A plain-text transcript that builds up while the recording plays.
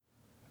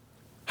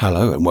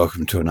Hello and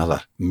welcome to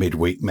another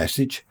midweek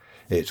message.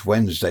 It's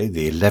Wednesday,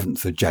 the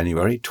 11th of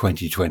January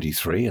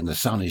 2023 and the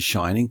sun is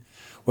shining.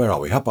 Where are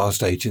we?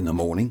 8:30 in the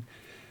morning.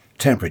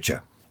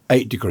 Temperature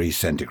 8 degrees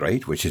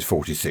centigrade, which is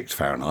 46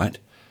 Fahrenheit.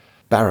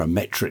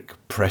 Barometric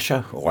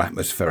pressure or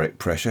atmospheric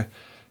pressure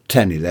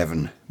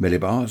 1011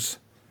 millibars.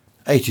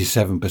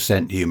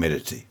 87%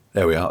 humidity.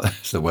 There we are,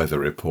 that's the weather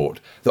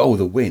report. The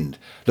wind.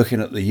 Looking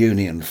at the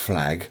Union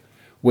flag,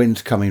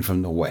 wind's coming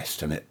from the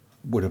west and it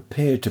would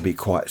appear to be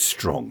quite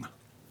strong.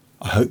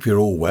 I hope you're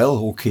all well,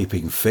 all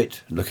keeping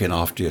fit, looking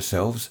after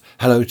yourselves.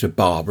 Hello to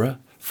Barbara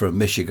from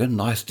Michigan.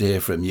 Nice to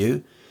hear from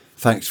you.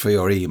 Thanks for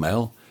your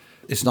email.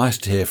 It's nice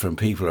to hear from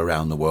people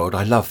around the world.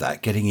 I love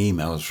that, getting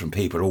emails from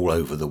people all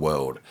over the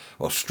world.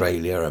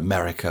 Australia,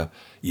 America,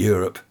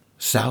 Europe,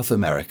 South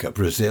America,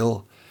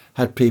 Brazil.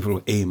 Had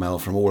people email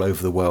from all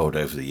over the world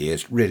over the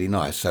years. Really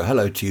nice. So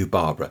hello to you,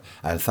 Barbara,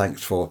 and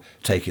thanks for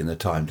taking the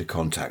time to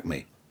contact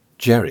me.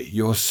 Jerry,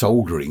 your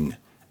soldering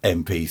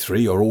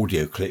MP3 or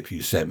audio clip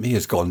you sent me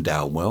has gone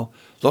down well.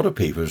 A lot of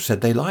people have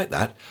said they like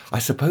that. I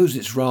suppose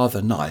it's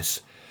rather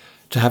nice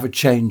to have a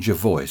change of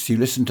voice. You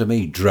listen to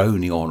me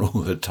droning on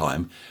all the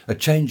time. A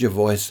change of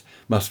voice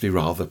must be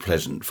rather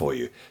pleasant for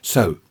you.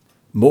 So,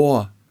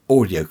 more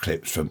audio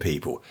clips from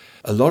people.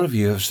 A lot of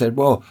you have said,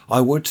 well,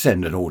 I would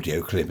send an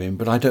audio clip in,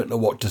 but I don't know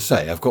what to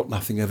say. I've got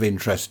nothing of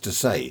interest to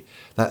say.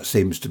 That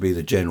seems to be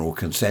the general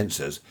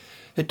consensus.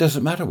 It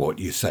doesn't matter what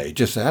you say.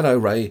 Just say, hello,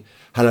 Ray.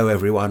 Hello,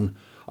 everyone.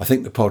 I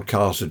think the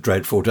podcasts are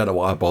dreadful. Don't know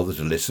why I bother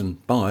to listen.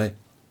 Bye.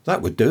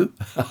 That would do.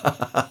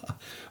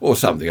 Or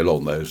something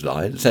along those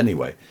lines.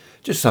 Anyway,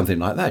 just something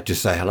like that.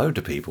 Just say hello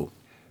to people.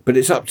 But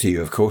it's up to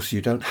you, of course.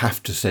 You don't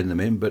have to send them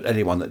in, but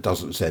anyone that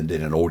doesn't send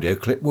in an audio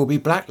clip will be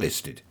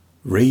blacklisted.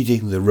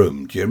 Reading the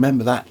Room. Do you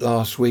remember that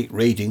last week,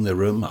 Reading the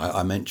Room?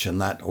 I mentioned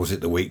that. Or was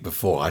it the week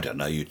before? I don't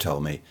know. You tell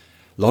me.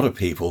 A lot of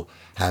people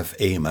have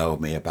emailed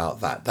me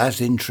about that.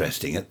 That's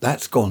interesting.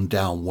 That's gone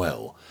down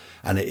well.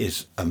 And it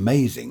is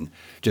amazing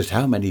just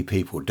how many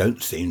people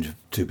don't seem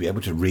to be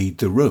able to read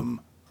the room.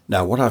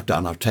 Now, what I've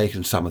done, I've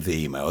taken some of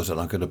the emails and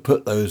I'm going to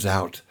put those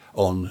out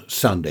on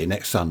Sunday,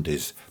 next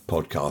Sunday's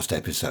podcast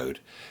episode.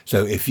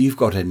 So if you've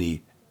got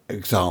any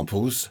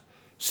examples,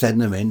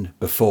 send them in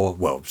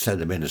send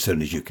them in as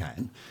soon as you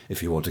can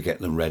if you want to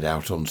get them read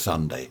out on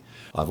Sunday.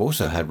 I've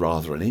also had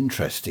rather an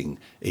interesting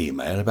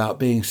email about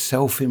being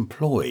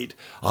self-employed.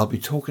 I'll be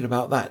talking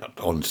about that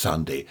on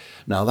Sunday.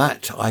 Now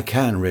that I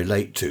can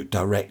relate to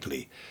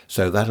directly,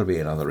 so that'll be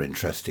another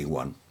interesting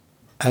one.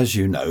 As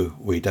you know,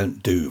 we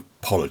don't do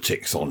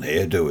politics on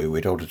here, do we? We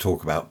don't want to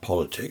talk about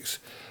politics.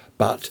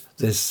 But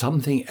there's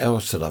something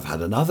else that I've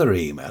had another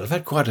email. I've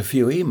had quite a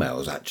few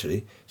emails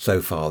actually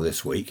so far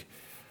this week.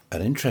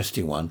 An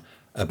interesting one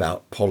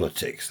about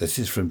politics. This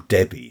is from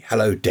Debbie.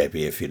 Hello,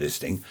 Debbie, if you're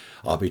listening.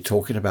 I'll be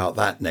talking about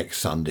that next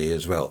Sunday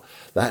as well.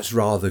 That's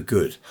rather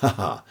good.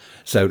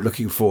 So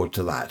looking forward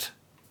to that.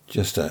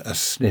 Just a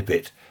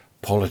snippet.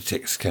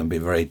 Politics can be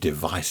very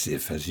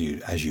divisive, as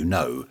you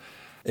know.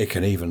 It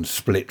can even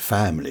split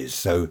families.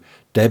 So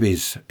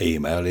Debbie's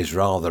email is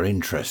rather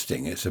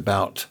interesting. It's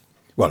about,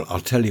 well,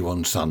 I'll tell you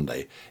on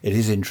Sunday. It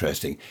is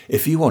interesting.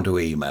 If you want to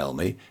email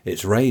me,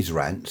 it's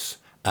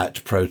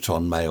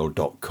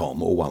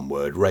raysrants@protonmail.com, or one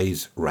word,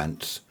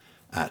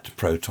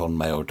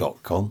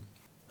 raysrants@protonmail.com.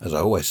 As I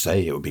always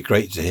say, it would be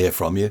great to hear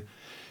from you.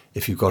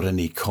 If you've got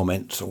any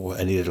comments or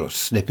any little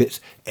snippets,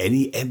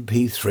 any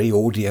MP3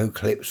 audio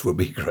clips would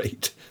be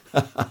great.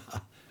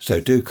 So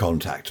do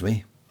contact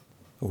me.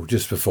 Oh,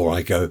 just before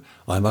I go,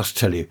 I must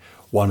tell you,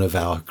 one of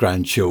our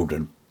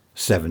grandchildren,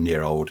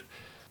 7-year-old,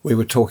 we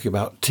were talking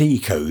about tea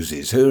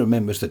cosies. Who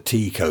remembers the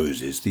tea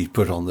cosies that you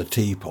put on the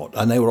teapot?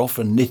 And they were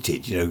often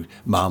knitted,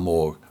 Mum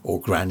or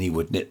Granny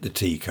would knit the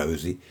tea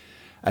cosy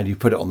and you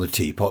put it on the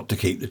teapot to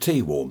keep the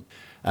tea warm.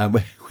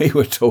 And we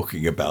were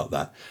talking about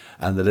that.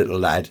 And the little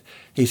lad,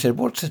 he said,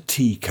 what's a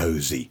tea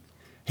cosy?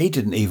 He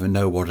didn't even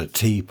know what a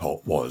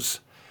teapot was,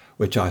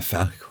 which I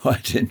found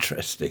quite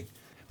interesting.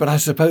 But I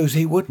suppose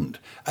he wouldn't.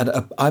 And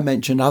I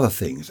mentioned other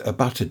things, a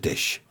butter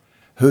dish.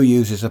 Who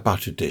uses a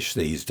butter dish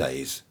these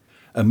days?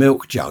 A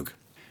milk jug.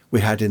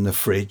 We had in the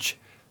fridge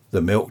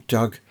the milk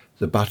jug,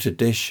 the butter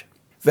dish,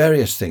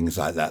 various things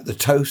like that. The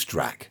toast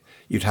rack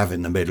you'd have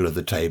in the middle of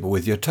the table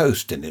with your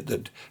toast in it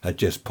that had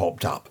just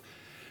popped up.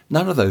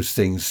 None of those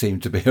things seem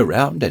to be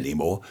around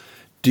anymore.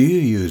 Do you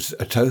use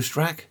a toast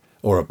rack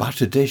or a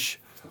butter dish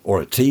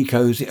or a tea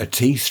cosy, a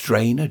tea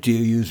strainer? Do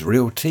you use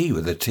real tea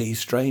with a tea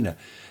strainer?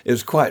 It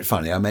was quite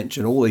funny. I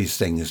mentioned all these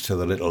things to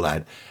the little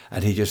lad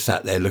and he just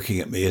sat there looking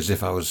at me as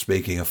if I was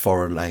speaking a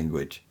foreign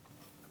language.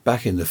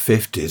 Back in the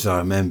 50s, I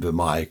remember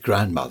my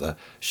grandmother,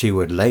 she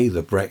would lay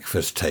the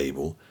breakfast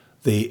table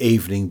the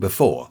evening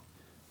before.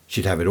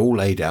 She'd have it all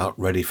laid out,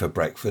 ready for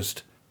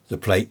breakfast, the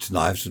plates,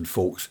 knives and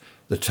forks,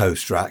 the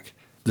toast rack,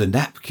 the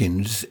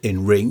napkins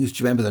in rings. Do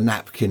you remember the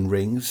napkin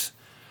rings?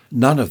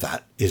 None of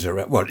that is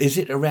around. Well, is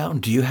it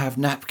around? Do you have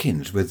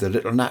napkins with the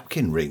little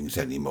napkin rings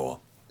anymore?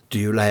 Do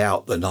you lay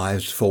out the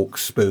knives,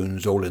 forks,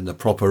 spoons all in the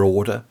proper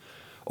order?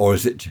 Or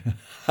is it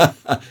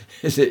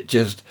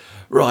just,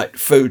 right,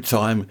 food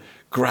time,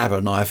 grab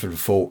a knife and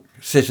fork,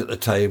 sit at the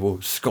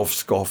table,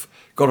 scoff,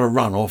 got to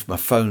run off, my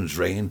phone's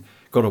ringing,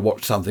 got to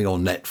watch something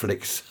on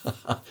Netflix.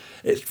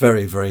 It's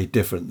very, very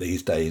different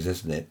these days,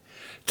 isn't it?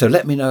 So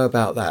let me know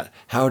about that.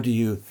 How do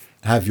you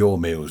have your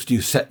meals? Do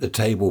you set the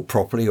table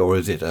properly, or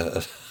is it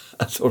a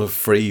sort of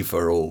free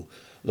for all?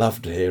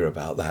 Love to hear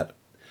about that.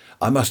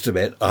 I must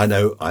admit, I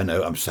know,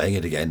 I'm saying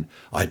it again,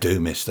 I do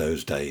miss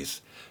those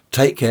days.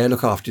 Take care,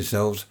 look after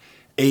yourselves,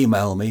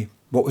 email me.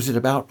 What was it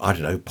about? I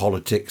don't know,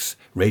 politics,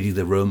 reading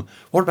the room.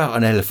 What about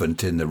an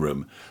elephant in the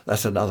room?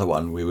 That's another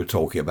one we were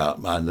talking about,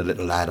 and the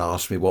little lad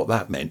asked me what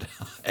that meant.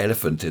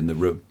 Elephant in the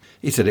room.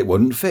 He said it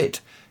wouldn't fit.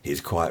 He's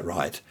quite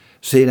right.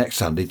 See you next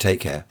Sunday.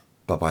 Take care.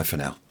 Bye-bye for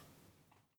now.